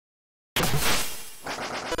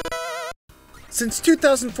Since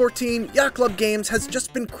 2014, Yacht Club Games has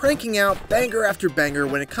just been cranking out banger after banger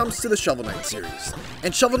when it comes to the Shovel Knight series,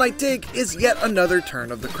 and Shovel Knight Dig is yet another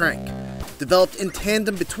turn of the crank. Developed in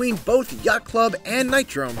tandem between both Yacht Club and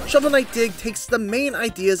Nitro, Shovel Knight Dig takes the main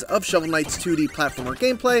ideas of Shovel Knight's 2D platformer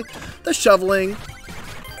gameplay, the shoveling,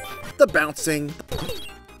 the bouncing,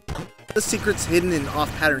 the secrets hidden in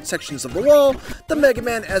off-pattern sections of the wall, the Mega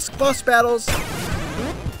Man-esque boss battles,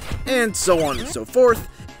 and so on and so forth,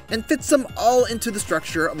 and fits them all into the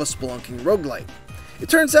structure of a spelunking roguelite. It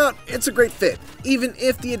turns out it's a great fit, even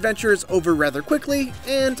if the adventure is over rather quickly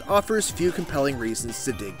and offers few compelling reasons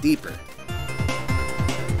to dig deeper.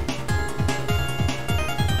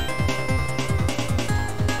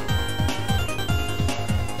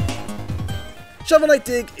 Shovel Knight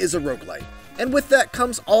Dig is a roguelite, and with that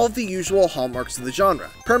comes all of the usual hallmarks of the genre: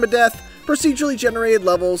 permadeath, procedurally generated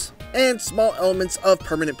levels, and small elements of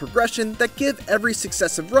permanent progression that give every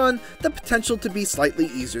successive run the potential to be slightly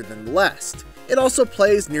easier than the last. It also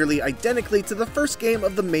plays nearly identically to the first game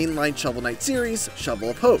of the mainline Shovel Knight series,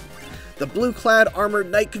 Shovel of Hope. The blue-clad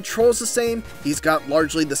armored knight controls the same, he's got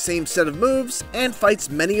largely the same set of moves, and fights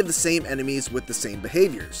many of the same enemies with the same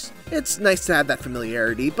behaviors. It's nice to have that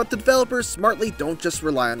familiarity, but the developers smartly don't just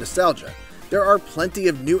rely on nostalgia. There are plenty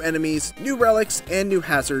of new enemies, new relics, and new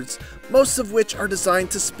hazards, most of which are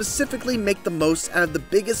designed to specifically make the most out of the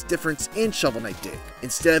biggest difference in Shovel Knight Dig.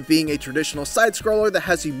 Instead of being a traditional side-scroller that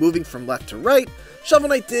has you moving from left to right, Shovel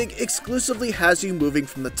Knight Dig exclusively has you moving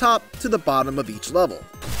from the top to the bottom of each level.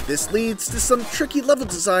 This leads to some tricky level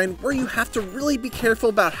design where you have to really be careful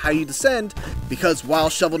about how you descend, because while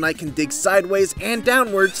Shovel Knight can dig sideways and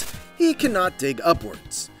downwards, he cannot dig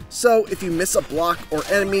upwards. So if you miss a block or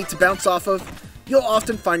enemy to bounce off of, you'll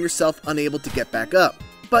often find yourself unable to get back up.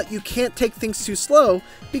 But you can't take things too slow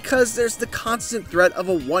because there's the constant threat of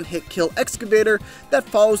a one-hit kill excavator that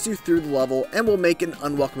follows you through the level and will make an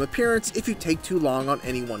unwelcome appearance if you take too long on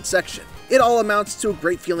any one section. It all amounts to a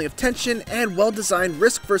great feeling of tension and well-designed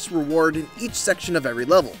risk versus reward in each section of every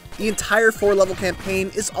level. The entire 4-level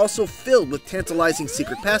campaign is also filled with tantalizing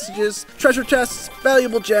secret passages, treasure chests,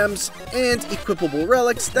 valuable gems, and equipable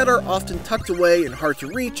relics that are often tucked away in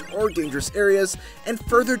hard-to-reach or dangerous areas and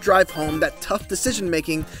further drive home that tough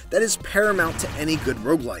decision-making that is paramount to any good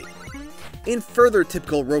roguelite. In further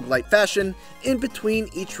typical roguelite fashion, in between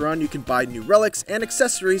each run you can buy new relics and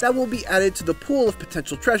accessories that will be added to the pool of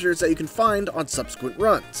potential treasures that you can find on subsequent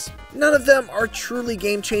runs. None of them are truly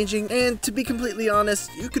game-changing, and to be completely honest,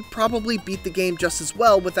 you could probably beat the game just as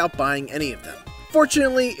well without buying any of them.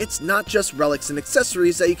 Fortunately, it's not just relics and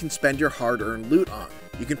accessories that you can spend your hard-earned loot on.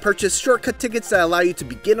 You can purchase shortcut tickets that allow you to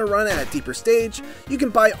begin a run at a deeper stage, you can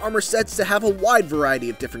buy armor sets to have a wide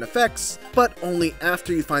variety of different effects, but only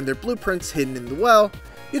after you find their blueprints hidden in the well,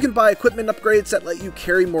 you can buy equipment upgrades that let you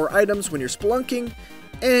carry more items when you're spelunking,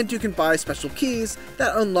 and you can buy special keys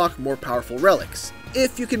that unlock more powerful relics,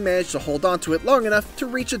 if you can manage to hold on to it long enough to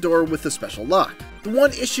reach a door with a special lock. The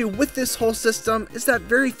one issue with this whole system is that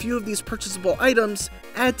very few of these purchasable items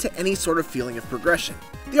add to any sort of feeling of progression.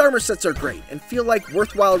 The armor sets are great and feel like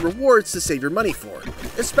worthwhile rewards to save your money for,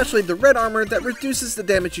 especially the red armor that reduces the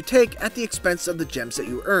damage you take at the expense of the gems that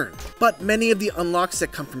you earn. But many of the unlocks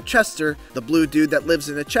that come from Chester, the blue dude that lives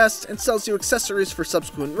in a chest and sells you accessories for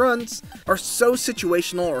subsequent runs, are so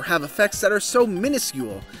situational or have effects that are so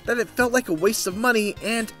minuscule that it felt like a waste of money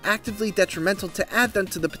and actively detrimental to add them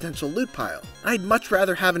to the potential loot pile. I'd much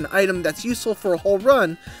rather have an item that's useful for a whole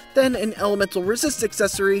run than an elemental resist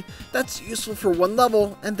accessory that's useful for one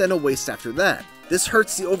level and then a waste after that. This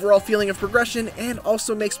hurts the overall feeling of progression and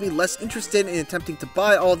also makes me less interested in attempting to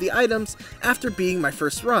buy all of the items after being my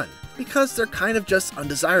first run, because they're kind of just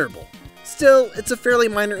undesirable. Still, it's a fairly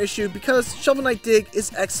minor issue because Shovel Knight Dig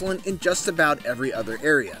is excellent in just about every other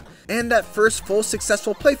area, and that first full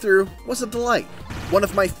successful playthrough was a delight. One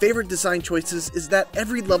of my favorite design choices is that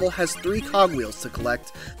every level has 3 cogwheels to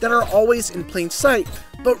collect that are always in plain sight,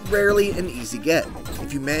 but rarely an easy get.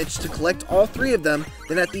 If you manage to collect all 3 of them,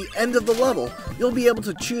 then at the end of the level, you'll be able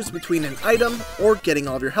to choose between an item or getting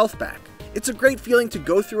all of your health back. It's a great feeling to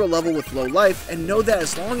go through a level with low life and know that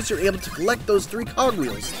as long as you're able to collect those 3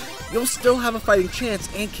 cogwheels, you'll still have a fighting chance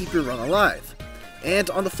and keep your run alive. And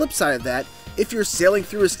on the flip side of that, if you're sailing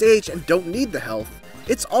through a stage and don't need the health,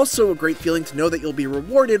 it's also a great feeling to know that you'll be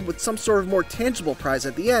rewarded with some sort of more tangible prize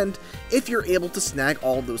at the end if you're able to snag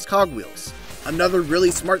all of those cogwheels. Another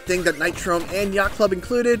really smart thing that Nitro and Yacht Club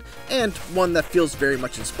included, and one that feels very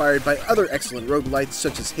much inspired by other excellent roguelites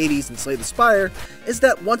such as Hades and Slay the Spire, is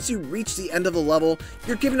that once you reach the end of the level,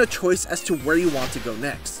 you're given a choice as to where you want to go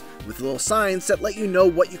next. with little signs that let you know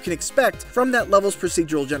what you can expect from that level's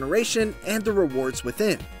procedural generation and the rewards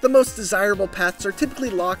within. The most desirable paths are typically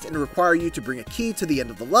locked and require you to bring a key to the end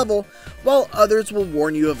of the level, while others will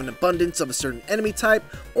warn you of an abundance of a certain enemy type,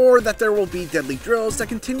 or that there will be deadly drills that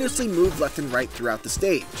continuously move left and right throughout the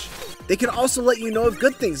stage. They can also let you know of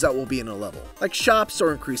good things that will be in a level, like shops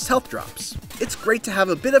or increased health drops. It's great to have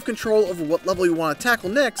a bit of control over what level you want to tackle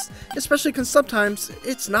next, especially because sometimes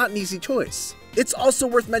it's not an easy choice. It's also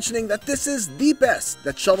worth mentioning that this is the best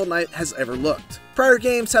that Shovel Knight has ever looked. Prior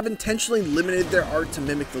games have intentionally limited their art to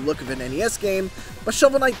mimic the look of an NES game, but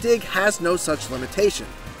Shovel Knight Dig has no such limitation,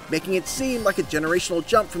 making it seem like a generational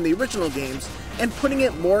jump from the original games and putting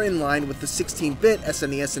it more in line with the 16-bit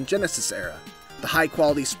SNES and Genesis era. The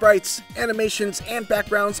high-quality sprites, animations, and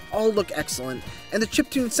backgrounds all look excellent, and the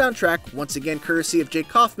chiptune soundtrack, once again courtesy of Jake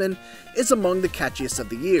Kaufman, is among the catchiest of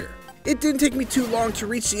the year. It didn't take me too long to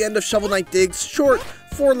reach the end of Shovel Knight Dig's short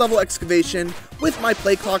 4-level excavation, with my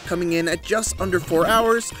play clock coming in at just under 4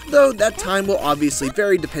 hours, though that time will obviously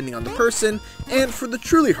vary depending on the person, and for the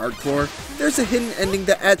truly hardcore, there's a hidden ending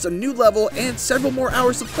that adds a new level and several more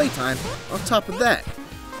hours of playtime on top of that.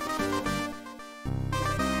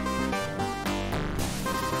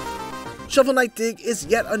 Shovel Knight Dig is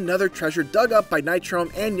yet another treasure dug up by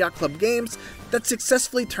Nitrome and Yacht Club Games that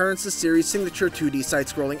successfully turns the series' signature 2D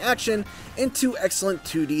side-scrolling action into excellent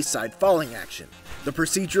 2D side-falling action. The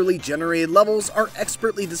procedurally generated levels are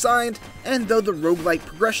expertly designed, and though the roguelite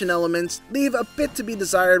progression elements leave a bit to be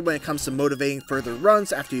desired when it comes to motivating further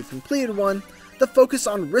runs after you've completed one, the focus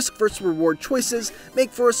on risk versus reward choices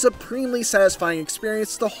make for a supremely satisfying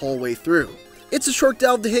experience the whole way through. It's a short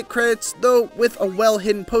delve to hit credits, though with a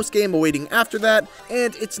well-hidden post-game awaiting after that,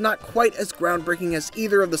 and it's not quite as groundbreaking as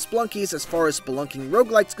either of the Splunkies as far as spelunking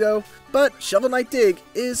roguelites go, but Shovel Knight Dig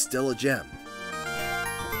is still a gem.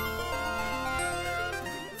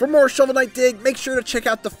 For more Shovel Knight Dig, make sure to check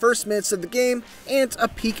out the first minutes of the game, and a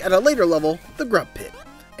peek at a later level, the Grub Pit.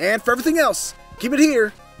 And for everything else, keep it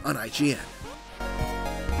here on IGN.